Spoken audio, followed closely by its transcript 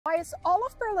Why is all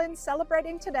of Berlin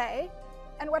celebrating today?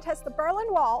 And what has the Berlin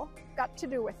Wall got to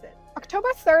do with it? October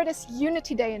 3rd is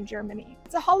Unity Day in Germany.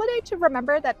 It's a holiday to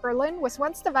remember that Berlin was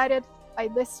once divided by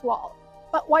this wall.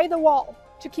 But why the wall?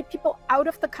 To keep people out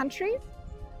of the country?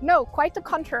 No, quite the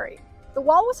contrary. The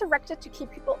wall was erected to keep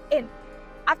people in.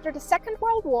 After the Second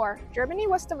World War, Germany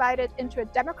was divided into a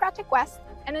democratic west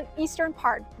and an eastern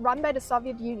part run by the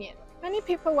Soviet Union. Many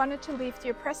people wanted to leave the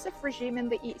oppressive regime in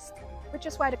the east, which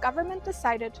is why the government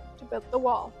decided to build the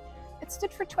wall. It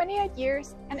stood for 28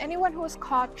 years, and anyone who was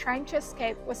caught trying to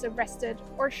escape was arrested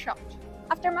or shot.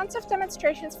 After months of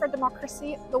demonstrations for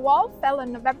democracy, the wall fell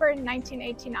in November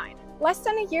 1989. Less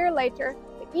than a year later,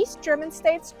 the East German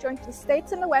states joined the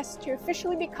states in the West to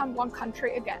officially become one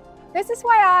country again. This is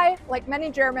why I, like many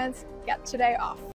Germans, get today off.